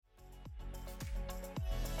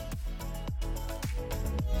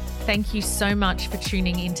thank you so much for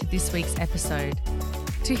tuning into this week's episode.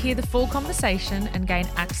 To hear the full conversation and gain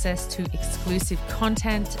access to exclusive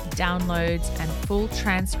content, downloads, and full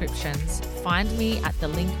transcriptions, find me at the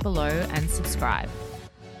link below and subscribe.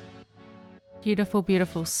 Beautiful,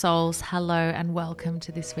 beautiful souls, hello and welcome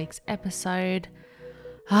to this week's episode.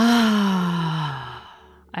 I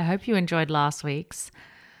hope you enjoyed last week's.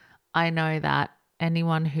 I know that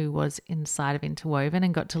anyone who was inside of Interwoven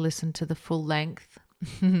and got to listen to the full length,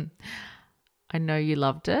 I know you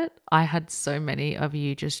loved it. I had so many of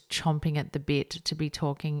you just chomping at the bit to be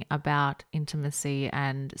talking about intimacy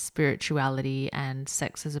and spirituality and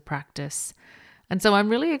sex as a practice. And so I'm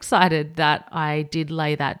really excited that I did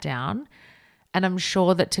lay that down. And I'm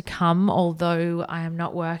sure that to come, although I am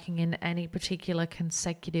not working in any particular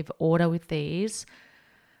consecutive order with these,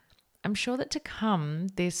 I'm sure that to come,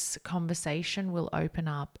 this conversation will open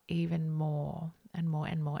up even more and more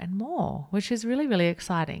and more and more, which is really, really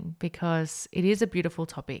exciting because it is a beautiful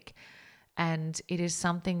topic and it is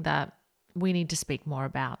something that we need to speak more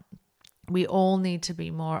about. We all need to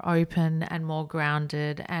be more open and more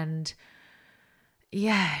grounded and,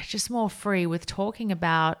 just more free with talking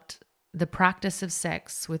about the practice of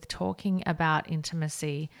sex, with talking about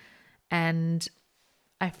intimacy. And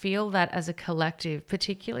I feel that as a collective,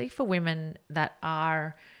 particularly for women that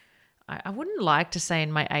are, I wouldn't like to say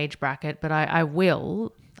in my age bracket, but I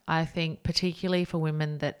will. I think particularly for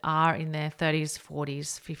women that are in their 30s,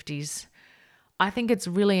 40s, 50s, I think it's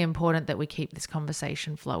really important that we keep this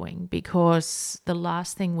conversation flowing because the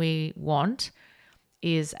last thing we want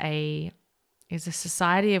is a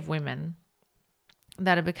society of women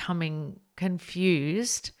that are becoming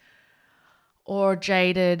confused or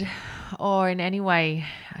jaded or in any way,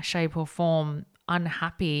 shape or form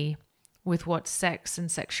unhappy with what sex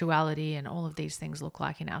and sexuality and all of these things look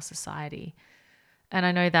like in our society. And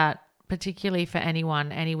I know that particularly for any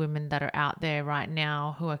women that are out there right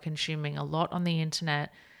now who are consuming a lot on the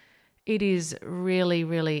internet, it is really,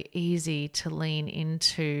 really easy to lean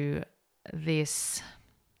into this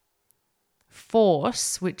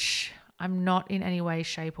force, which I'm not in any way,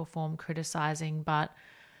 shape or form criticizing, but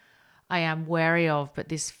I am wary of, but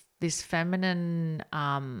this feminine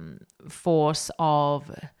force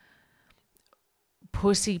of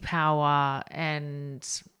pussy power,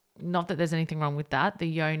 and not that there's anything wrong with that. The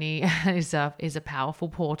yoni is a powerful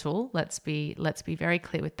portal. Let's be very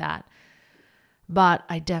clear with that. But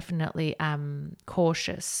I definitely am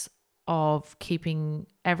cautious of keeping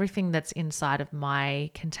everything that's inside of my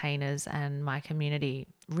containers and my community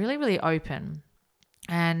really, really open.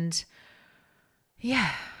 And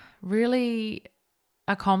really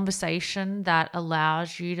a conversation that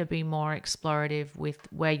allows you to be more explorative with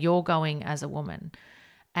where you're going as a woman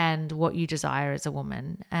and what you desire as a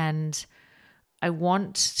woman. And I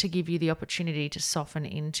want to give you the opportunity to soften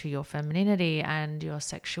into your femininity and your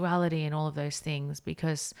sexuality and all of those things,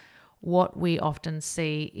 because what we often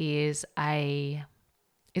see is a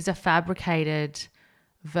fabricated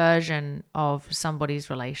version of somebody's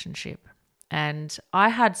relationship. And I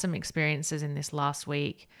had some experiences in this last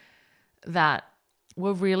week that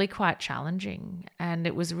were really quite challenging. And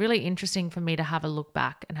it was really interesting for me to have a look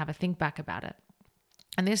back and have a think back about it.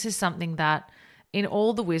 And this is something that in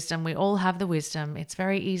all the wisdom, we all have the wisdom. It's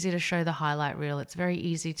very easy to show the highlight reel. It's very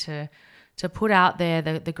easy to put out there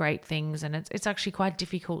the great things. And it's actually quite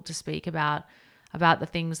difficult to speak about the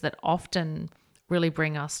things that often really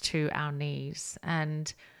bring us to our knees.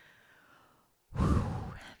 And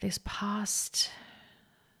this past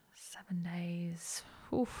 7 days,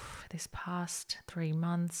 this past 3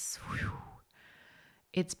 months,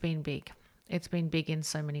 it's been big. It's been big in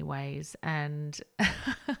so many ways. And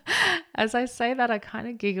as I say that, I kind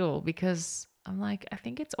of giggle because I'm like, I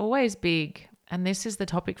think it's always big. And this is the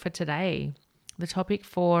topic for today, the topic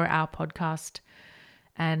for our podcast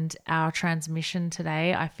and our transmission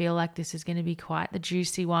today. I feel like this is going to be quite the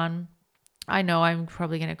juicy one. I know I'm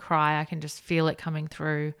probably going to cry. I can just feel it coming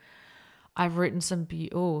through. I've written some,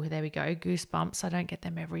 there we go, goosebumps. I don't get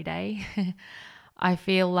them every day. I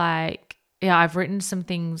feel like, I've written some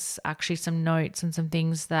things, actually some notes and some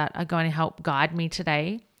things that are going to help guide me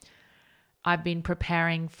today. I've been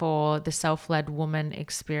preparing for the Self-Led Woman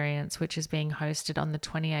experience, which is being hosted on the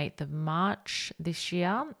 28th of March this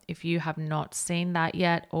year. If you have not seen that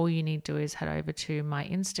yet, all you need to do is head over to my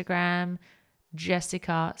Instagram,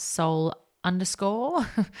 Jessica Soul _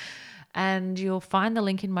 and you'll find the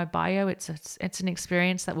link in my bio. It's an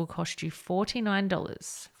experience that will cost you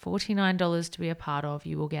 $49 to be a part of.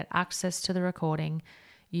 You will get access to the recording.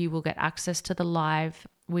 You will get access to the live.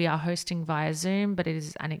 We are hosting via Zoom, but it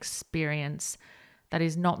is an experience that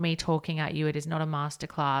is not me talking at you. It is not a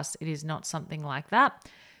masterclass. It is not something like that.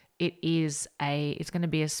 it's going to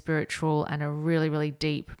be a spiritual and a really, really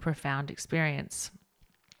deep, profound experience.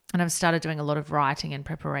 And I've started doing a lot of writing in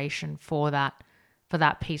preparation for that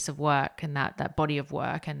piece of work and that body of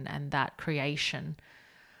work and that creation.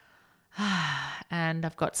 And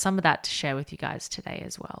I've got some of that to share with you guys today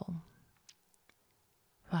as well.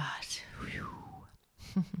 But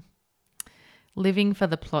living for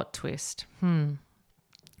the plot twist.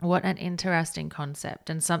 What an interesting concept,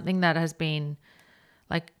 and something that has been,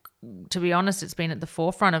 like, to be honest, it's been at the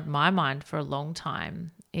forefront of my mind for a long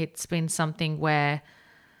time. It's been something where,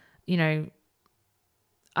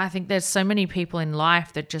 I think there's so many people in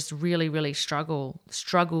life that just really, really struggle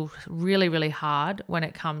really, really hard when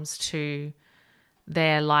it comes to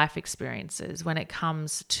their life experiences, when it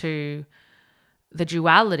comes to the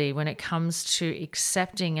duality, when it comes to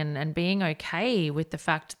accepting and being okay with the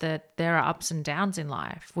fact that there are ups and downs in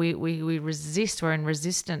life. We resist, we're in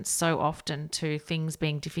resistance so often to things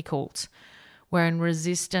being difficult. We're in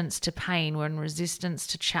resistance to pain, we're in resistance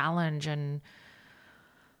to challenge, and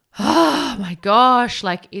oh my gosh,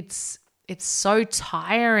 like it's so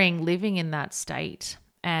tiring living in that state.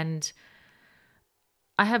 And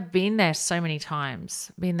I have been there so many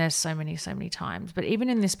times, so many times. But even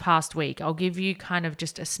in this past week, I'll give you kind of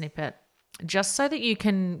just a snippet, just so that you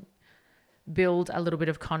can build a little bit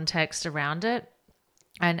of context around it.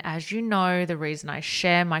 And as you know, the reason I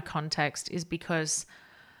share my context is because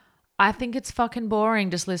I think it's fucking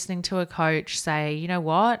boring just listening to a coach say, you know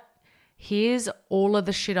what? Here's all of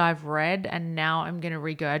the shit I've read, and now I'm going to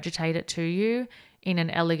regurgitate it to you in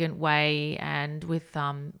an elegant way and with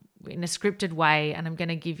in a scripted way, and I'm going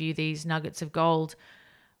to give you these nuggets of gold.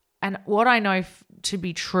 And what I know to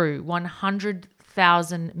be true,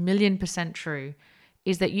 100,000 million% true,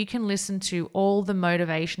 is that you can listen to all the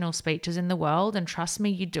motivational speeches in the world, and trust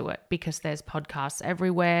me, you do it, because there's podcasts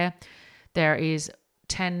everywhere. There is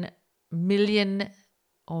 10 million,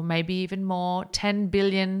 or maybe even more, 10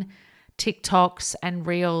 billion TikToks and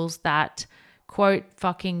reels that quote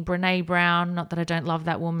fucking Brene Brown, not that I don't love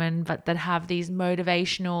that woman, but that have these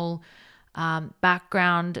motivational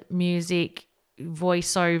background music,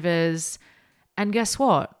 voiceovers. And guess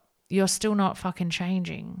what? You're still not fucking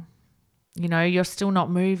changing. You're still not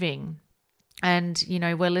moving. And,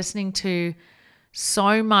 we're listening to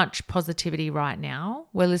so much positivity right now.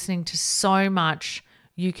 We're listening to so much,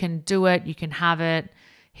 you can do it, you can have it.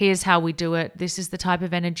 Here's how we do it. This is the type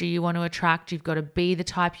of energy you want to attract. You've got to be the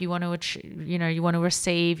type you want to, you want to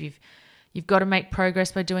receive. You've got to make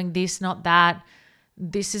progress by doing this, not that.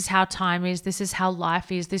 This is how time is. This is how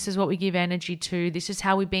life is. This is what we give energy to. This is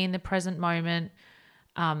how we be in the present moment.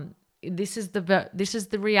 This is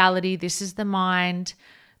the reality. This is the mind.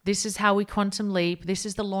 This is how we quantum leap. This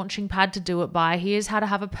is the launching pad to do it by. Here's how to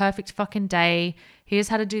have a perfect fucking day. Here's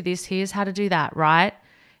how to do this. Here's how to do that, right?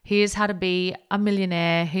 Here's how to be a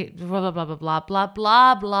millionaire. Blah, blah, blah, blah, blah,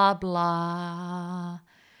 blah, blah, blah.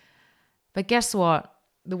 But guess what?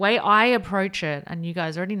 The way I approach it, and you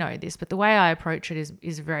guys already know this, but the way I approach it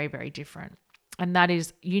is very, very different. And that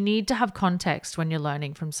is, you need to have context when you're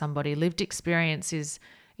learning from somebody. Lived experience is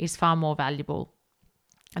far more valuable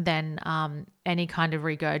than any kind of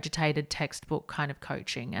regurgitated textbook kind of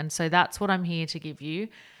coaching. And so that's what I'm here to give you.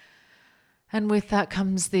 And with that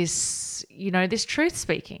comes this, this truth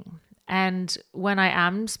speaking. And when I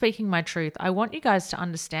am speaking my truth, I want you guys to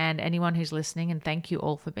understand, anyone who's listening, and thank you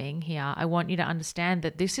all for being here. I want you to understand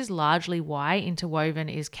that this is largely why Interwoven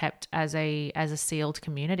is kept as a sealed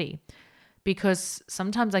community. Because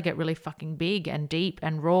sometimes I get really fucking big and deep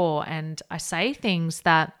and raw, and I say things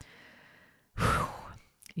that,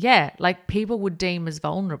 like people would deem as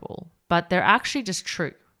vulnerable, but they're actually just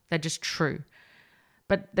true. They're just true.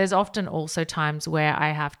 But there's often also times where I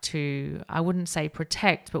have to, I wouldn't say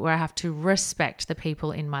protect, but where I have to respect the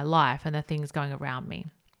people in my life and the things going around me.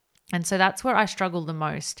 And so that's where I struggle the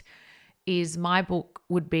most, is my book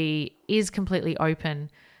is completely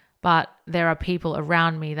open, but there are people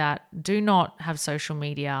around me that do not have social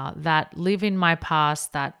media, that live in my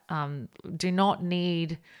past, that do not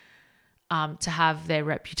need to have their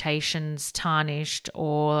reputations tarnished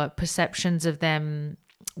or perceptions of them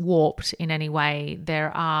warped in any way. There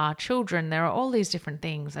are children, there are all these different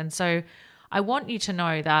things. And so I want you to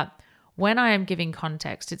know that when I am giving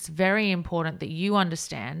context, it's very important that you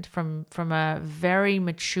understand from a very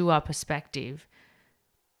mature perspective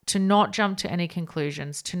to not jump to any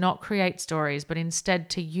conclusions, to not create stories, but instead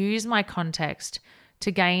to use my context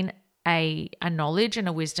to gain a knowledge and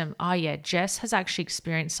a wisdom. Oh yeah, Jess has actually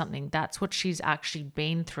experienced something. That's what she's actually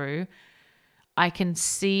been through. I can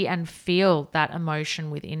see and feel that emotion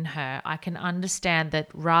within her. I can understand that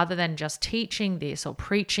rather than just teaching this or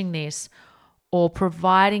preaching this or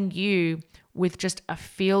providing you with just a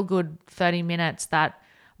feel-good 30 minutes that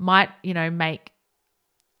might, make,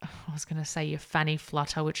 I was going to say your fanny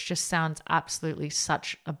flutter, which just sounds absolutely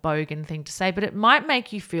such a bogan thing to say, but it might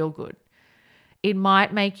make you feel good. It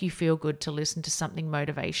might make you feel good to listen to something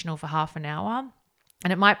motivational for half an hour,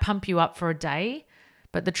 and it might pump you up for a day.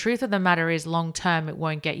 But the truth of the matter is, long term, it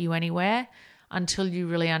won't get you anywhere until you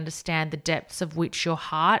really understand the depths of which your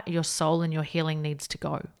heart, your soul, and your healing needs to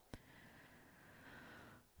go.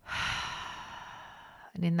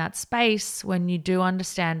 And in that space, when you do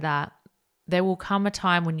understand that, there will come a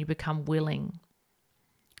time when you become willing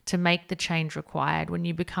to make the change required, when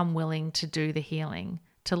you become willing to do the healing,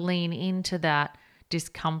 to lean into that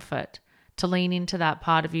discomfort, to lean into that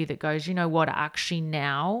part of you that goes, you know what, actually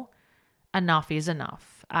now enough is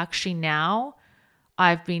enough. Actually now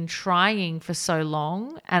I've been trying for so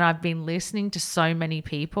long and I've been listening to so many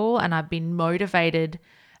people and I've been motivated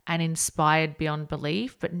and inspired beyond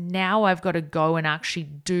belief, but now I've got to go and actually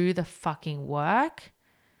do the fucking work.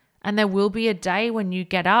 And there will be a day when you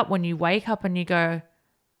get up, when you wake up and you go,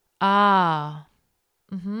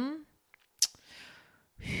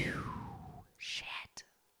 shit.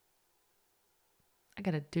 I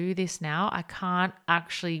got to do this now. I can't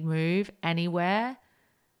actually move anywhere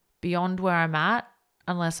beyond where I'm at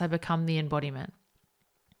unless I become the embodiment.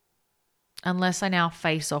 Unless I now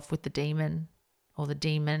face off with the demon or the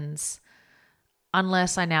demons.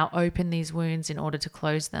 Unless I now open these wounds in order to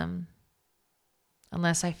close them.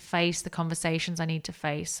 Unless I face the conversations I need to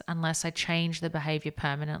face. Unless I change the behavior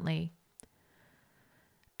permanently.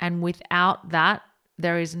 And without that,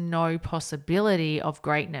 there is no possibility of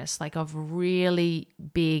greatness, like of really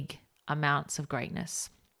big amounts of greatness.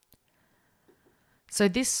 So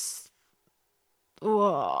this,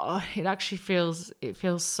 it actually feels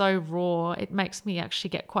so raw. It makes me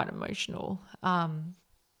actually get quite emotional.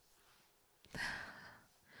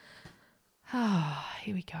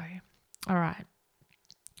 Here we go. All right.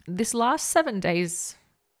 This last 7 days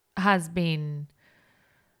has been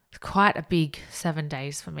quite a big 7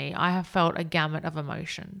 days for me. I have felt a gamut of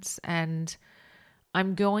emotions, and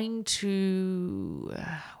I'm going to,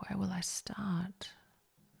 where will I start?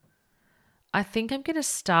 I think I'm going to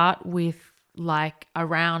start with like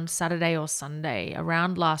around Saturday or Sunday,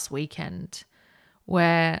 around last weekend,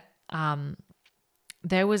 where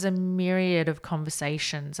there was a myriad of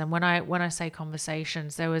conversations. And when I say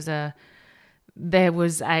conversations, there was a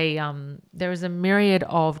myriad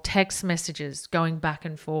of text messages going back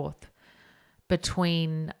and forth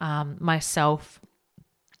between myself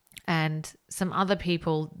and some other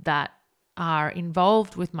people that are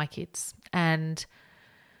involved with my kids. And,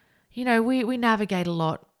 we navigate a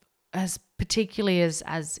lot, particularly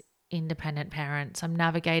as independent parents. I'm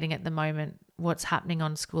navigating at the moment what's happening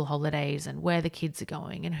on school holidays and where the kids are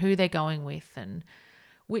going and who they're going with and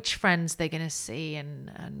which friends they're going to see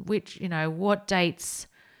and which, what dates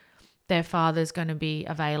their father's going to be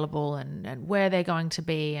available and where they're going to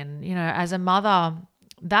be. And, as a mother,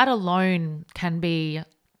 that alone can be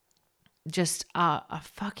just a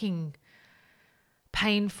fucking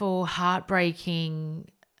painful, heartbreaking,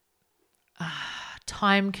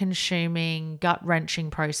 time-consuming, gut-wrenching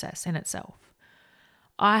process in itself.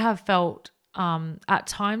 I have felt at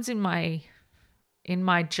times in my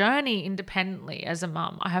journey independently as a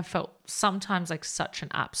mum, I have felt sometimes like such an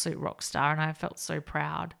absolute rock star, and I have felt so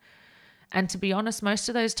proud. And to be honest, most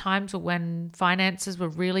of those times were when finances were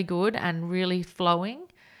really good and really flowing.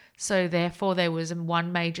 So therefore there was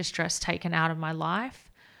one major stress taken out of my life.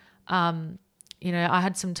 I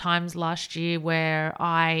had some times last year where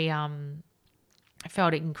I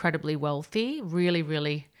felt incredibly wealthy, really,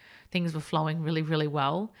 really, things were flowing really, really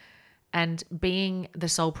well. And being the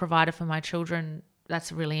sole provider for my children,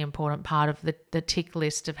 that's a really important part of the tick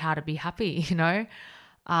list of how to be happy,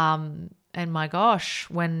 And my gosh,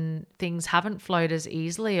 when things haven't flowed as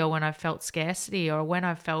easily, or when I've felt scarcity, or when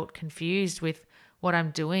I've felt confused with what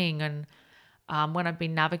I'm doing, and when I've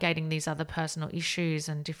been navigating these other personal issues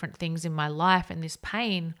and different things in my life and this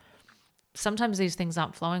pain, sometimes these things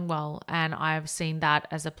aren't flowing well. And I've seen that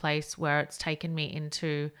as a place where it's taken me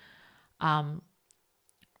into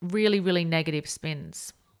really, really negative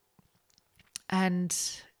spins. And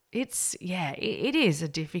it is a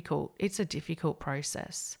difficult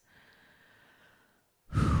process.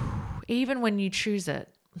 Even when you choose it,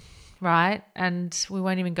 right? And we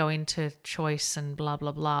won't even go into choice and blah,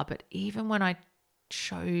 blah, blah. But even when I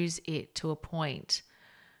chose it to a point,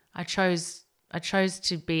 I chose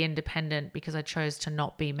to be independent because I chose to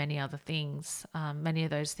not be many other things. Many of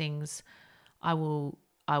those things I will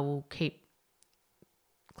keep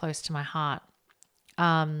close to my heart.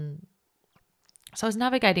 So I was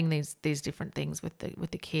navigating these different things with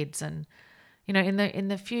the kids, and in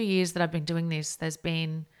the few years that I've been doing this, there's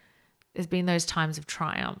been those times of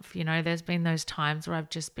triumph. There's been those times where I've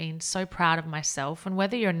just been so proud of myself. And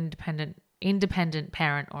whether you're an independent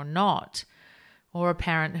parent or not, or a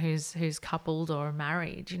parent who's coupled or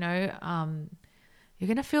married, you're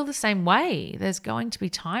going to feel the same way. There's going to be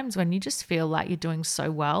times when you just feel like you're doing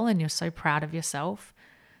so well and you're so proud of yourself.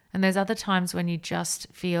 And there's other times when you just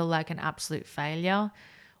feel like an absolute failure,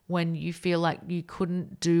 when you feel like you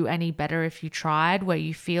couldn't do any better if you tried, where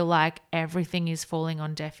you feel like everything is falling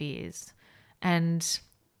on deaf ears. And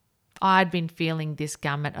I'd been feeling this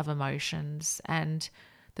gamut of emotions. And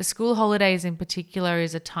the school holidays in particular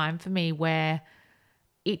is a time for me where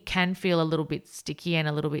it can feel a little bit sticky and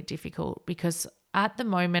a little bit difficult, because at the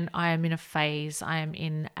moment I am in a phase, I am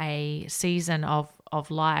in a season of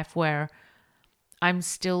life where I'm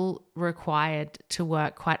still required to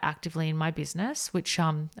work quite actively in my business, which,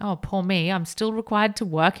 poor me, I'm still required to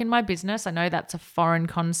work in my business. I know that's a foreign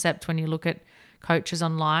concept when you look at coaches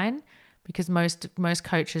online, because most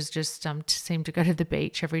coaches just seem to go to the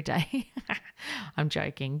beach every day. I'm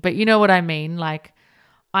joking, but you know what I mean? Like,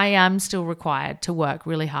 I am still required to work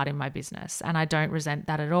really hard in my business, and I don't resent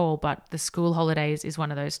that at all. But the school holidays is one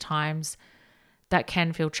of those times that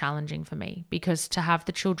can feel challenging for me, because to have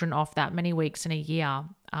the children off that many weeks in a year,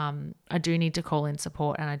 I do need to call in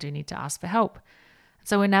support and I do need to ask for help.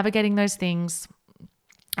 So we're navigating those things,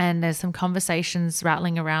 and there's some conversations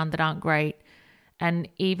rattling around that aren't great. And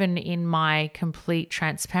even in my complete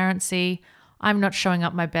transparency, I'm not showing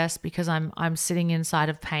up my best, because I'm sitting inside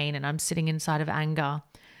of pain and I'm sitting inside of anger.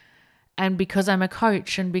 And because I'm a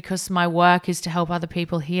coach and because my work is to help other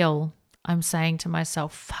people heal, I'm saying to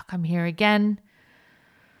myself, fuck, I'm here again.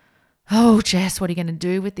 Oh, Jess, what are you going to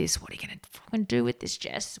do with this? What are you going to fucking do with this,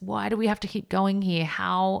 Jess? Why do we have to keep going here?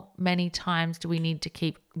 How many times do we need to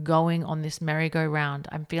keep going on this merry-go-round?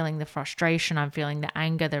 I'm feeling the frustration. I'm feeling the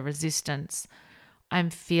anger, the resistance. I'm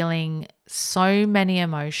feeling so many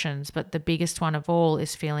emotions, but the biggest one of all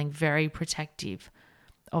is feeling very protective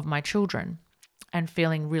of my children and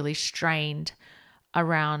feeling really strained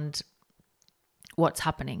around what's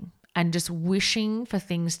happening and just wishing for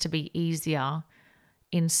things to be easier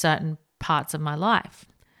in certain parts of my life,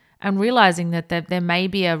 and realizing that there may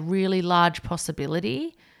be a really large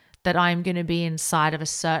possibility that I'm going to be inside of a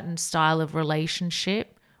certain style of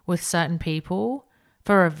relationship with certain people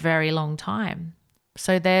for a very long time.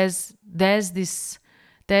 So there's these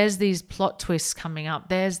plot twists coming up.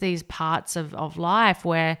 There's these parts of life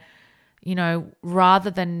where,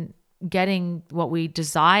 rather than getting what we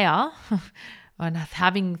desire and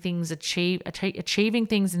having things achieving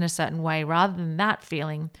things in a certain way, rather than that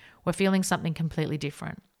feeling, we're feeling something completely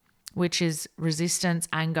different, which is resistance,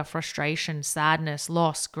 anger, frustration, sadness,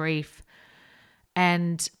 loss, grief.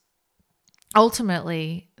 And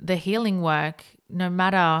ultimately, the healing work, no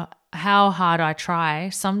matter how hard I try,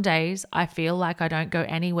 some days I feel like I don't go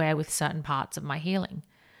anywhere with certain parts of my healing.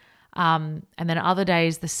 And then other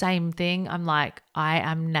days, the same thing. I'm like, I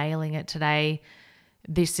am nailing it today.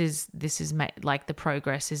 This is like the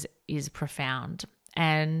progress is profound.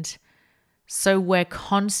 And so we're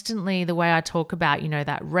constantly, the way I talk about,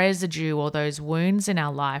 that residue or those wounds in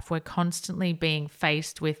our life, we're constantly being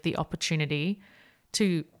faced with the opportunity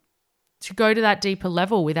to go to that deeper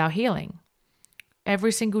level with our healing.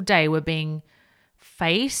 Every single day we're being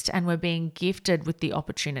faced and we're being gifted with the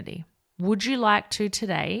opportunity. Would you like to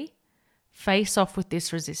today face off with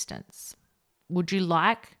this resistance? Would you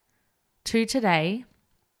like to today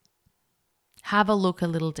have a look a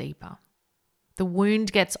little deeper? The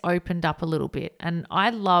wound gets opened up a little bit. And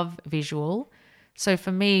I love visual. So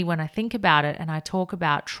for me, when I think about it and I talk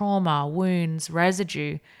about trauma, wounds,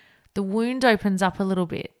 residue, the wound opens up a little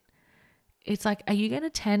bit. It's like, are you going to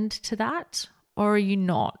tend to that or are you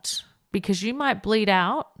not? Because you might bleed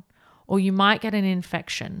out, or you might get an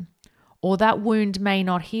infection, or that wound may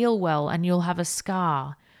not heal well and you'll have a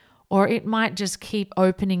scar, or it might just keep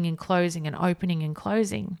opening and closing and opening and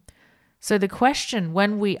closing. So the question,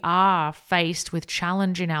 when we are faced with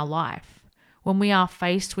challenge in our life, when we are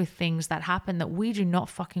faced with things that happen that we do not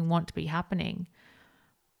fucking want to be happening,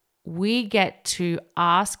 we get to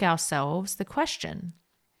ask ourselves the question,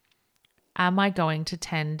 am I going to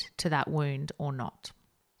tend to that wound or not?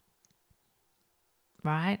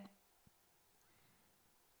 Right?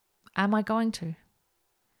 Am I going to?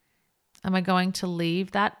 Am I going to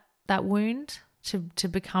leave that wound to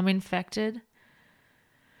become infected,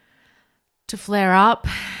 to flare up,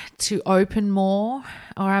 to open more?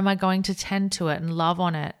 Or am I going to tend to it and love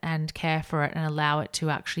on it and care for it and allow it to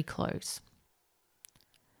actually close?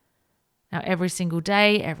 Now, every single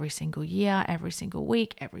day, every single year, every single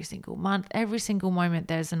week, every single month, every single moment,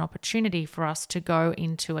 there's an opportunity for us to go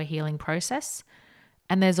into a healing process.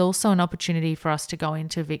 And there's also an opportunity for us to go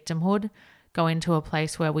into victimhood, go into a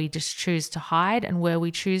place where we just choose to hide and where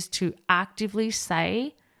we choose to actively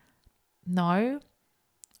say, no,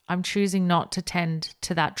 I'm choosing not to tend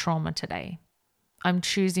to that trauma today. I'm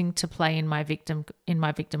choosing to play in my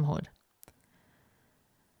victimhood.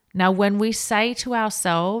 Now, when we say to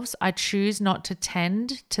ourselves, I choose not to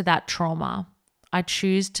tend to that trauma, I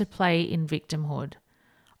choose to play in victimhood.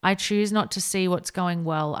 I choose not to see what's going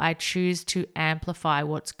well. I choose to amplify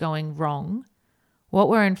what's going wrong. What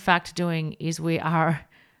we're in fact doing is we are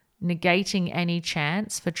negating any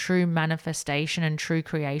chance for true manifestation and true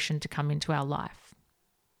creation to come into our life.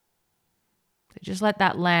 So just let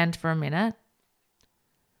that land for a minute.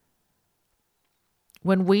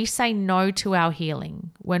 When we say no to our healing,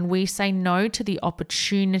 when we say no to the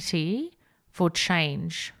opportunity for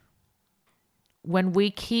change, when we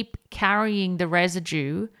keep carrying the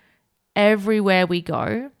residue everywhere we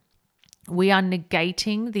go, we are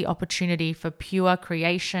negating the opportunity for pure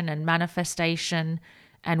creation and manifestation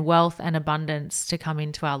and wealth and abundance to come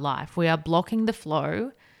into our life. We are blocking the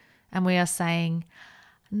flow and we are saying,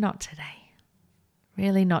 not today.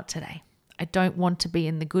 Really not today. I don't want to be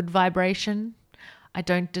in the good vibration. I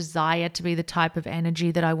don't desire to be the type of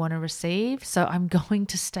energy that I want to receive. So I'm going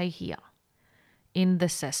to stay here in the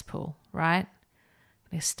cesspool, right?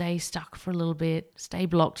 I'm going to stay stuck for a little bit, stay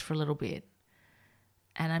blocked for a little bit.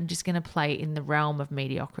 And I'm just going to play in the realm of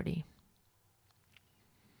mediocrity.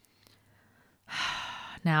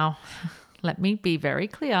 Now, let me be very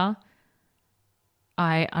clear.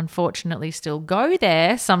 I unfortunately still go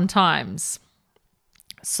there sometimes.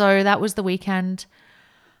 So that was the weekend.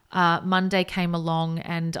 Monday came along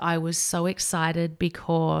and I was so excited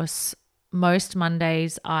because most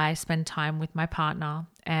Mondays I spend time with my partner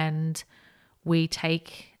and we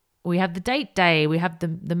have the date day, we have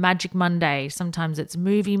the magic Monday. Sometimes it's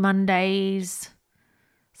movie Mondays.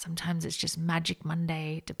 Sometimes it's just magic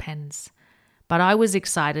Monday. It depends. But I was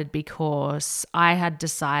excited because I had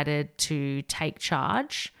decided to take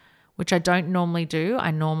charge, which I don't normally do.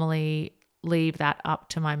 I normally leave that up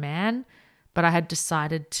to my man. But I had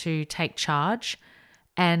decided to take charge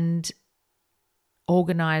and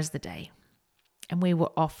organize the day. And we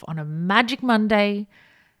were off on a magic Monday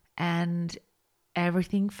and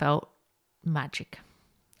everything felt magic.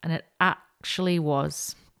 And it actually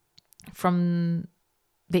was. From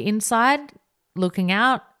the inside looking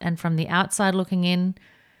out and from the outside looking in,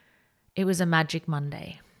 it was a magic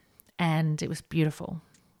Monday and it was beautiful.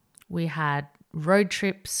 We had road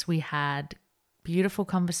trips, we had beautiful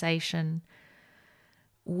conversation.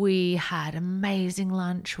 We had amazing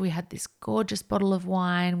lunch. We had this gorgeous bottle of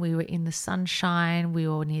wine. We were in the sunshine. We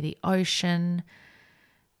were near the ocean.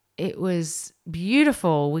 It was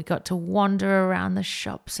beautiful. We got to wander around the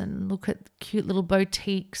shops and look at cute little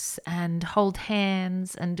boutiques and hold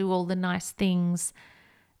hands and do all the nice things.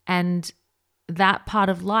 And that part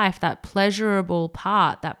of life, that pleasurable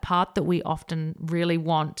part, that part that we often really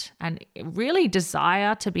want and really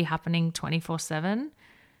desire to be happening 24/7,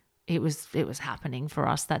 it was happening for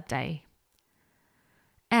us that day.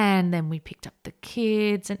 And then we picked up the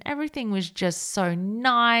kids and everything was just so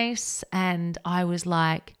nice. And I was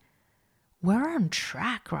like, we're on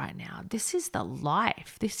track right now. This is the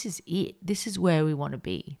life. This is it. This is where we want to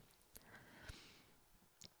be.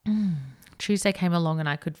 Tuesday came along and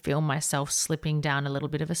I could feel myself slipping down a little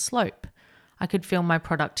bit of a slope. I could feel my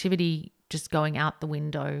productivity just going out the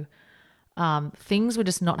window. Things were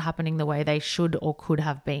just not happening the way they should or could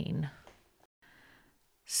have been.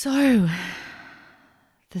 So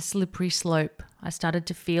the slippery slope, I started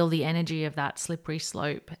to feel the energy of that slippery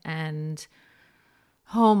slope and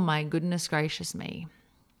oh my goodness gracious me.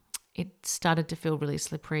 It started to feel really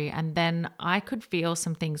slippery. And then I could feel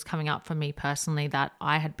some things coming up for me personally that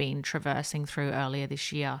I had been traversing through earlier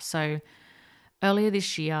this year. So earlier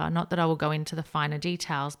this year, not that I will go into the finer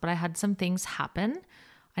details, but I had some things happen.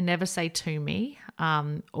 I never say to me,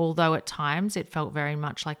 although at times it felt very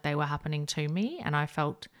much like they were happening to me and I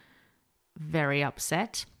felt very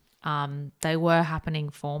upset. They were happening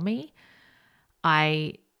for me.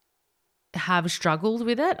 I have struggled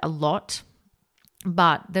with it a lot,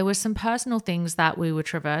 but there were some personal things that we were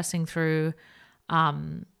traversing through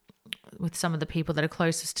with some of the people that are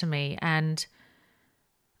closest to me. And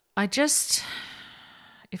I just,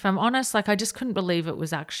 if I'm honest, I just couldn't believe it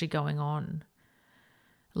was actually going on.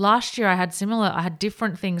 Last year I had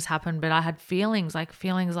different things happen, but I had feelings like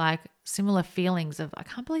similar feelings of, I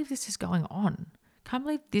can't believe this is going on. I can't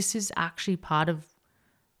believe this is actually part of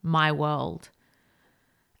my world.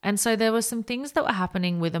 And so there were some things that were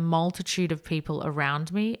happening with a multitude of people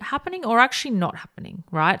around me, happening or actually not happening,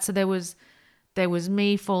 right? So there was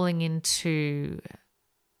me falling into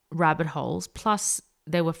rabbit holes, plus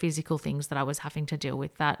there were physical things that I was having to deal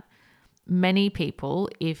with that many people,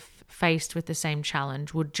 if faced with the same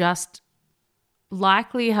challenge, would just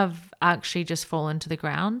likely have actually just fallen to the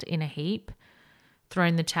ground in a heap,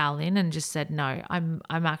 thrown the towel in and just said, no, I'm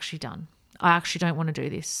actually done. I actually don't want to do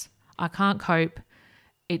this. I can't cope.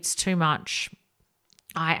 It's too much.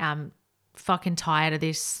 I am fucking tired of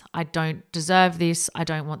this. I don't deserve this. I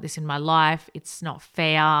don't want this in my life. It's not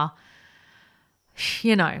fair.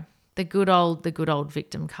 You know, the good old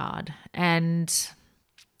victim card. And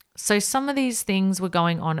so some of these things were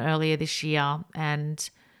going on earlier this year, and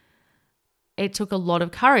it took a lot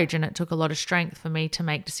of courage and it took a lot of strength for me to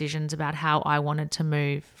make decisions about how I wanted to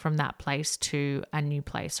move from that place to a new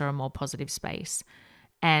place or a more positive space,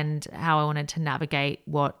 and how I wanted to navigate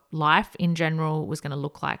what life in general was going to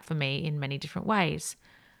look like for me in many different ways.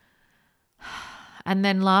 And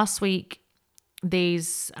then last week,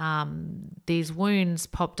 these wounds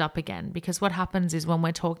popped up again, because what happens is when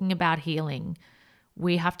we're talking about healing,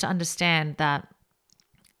 we have to understand that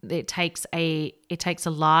it takes a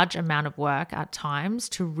large amount of work at times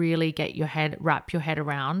to really wrap your head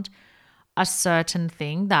around a certain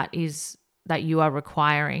thing that you are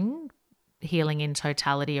requiring healing in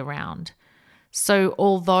totality around. So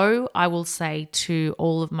although I will say to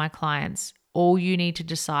all of my clients, all you need to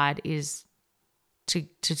decide is to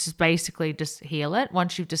just basically just heal it.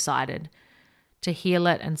 Once you've decided to heal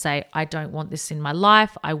it and say, I don't want this in my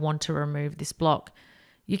life, I want to remove this block,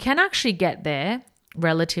 you can actually get there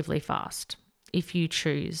relatively fast if you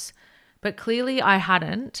choose. But clearly I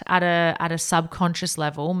hadn't at a subconscious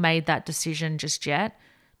level made that decision just yet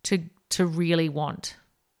to really want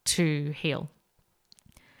to heal.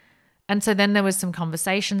 And so then there was some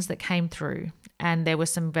conversations that came through, and there were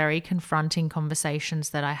some very confronting conversations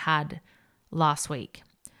that I had last week.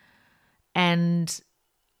 And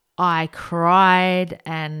I cried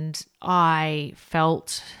and I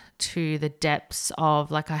felt to the depths of,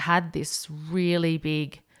 like, I had this really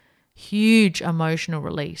big, huge emotional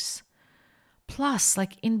release. Plus,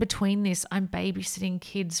 like, in between this, I'm babysitting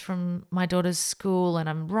kids from my daughter's school, and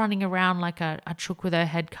I'm running around like a chook with her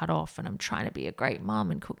head cut off, and I'm trying to be a great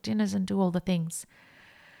mom and cook dinners and do all the things.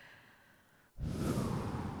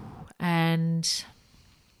 And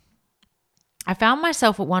I found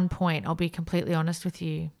myself at one point, I'll be completely honest with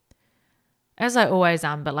you, as I always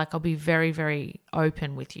am, but like I'll be very, very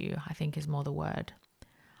open with you, I think is more the word.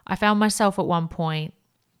 I found myself at one point,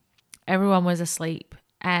 everyone was asleep,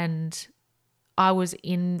 and I was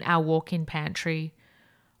in our walk-in pantry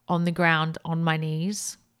on the ground on my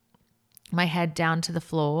knees, my head down to the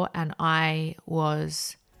floor, and I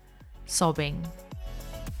was sobbing.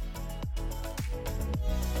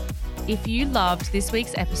 If you loved this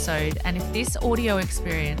week's episode, and if this audio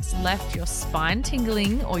experience left your spine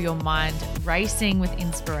tingling or your mind racing with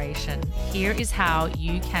inspiration, here is how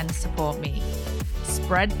you can support me.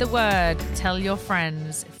 Spread the word, tell your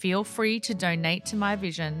friends, feel free to donate to my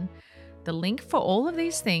vision. The link for all of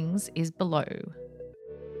these things is below.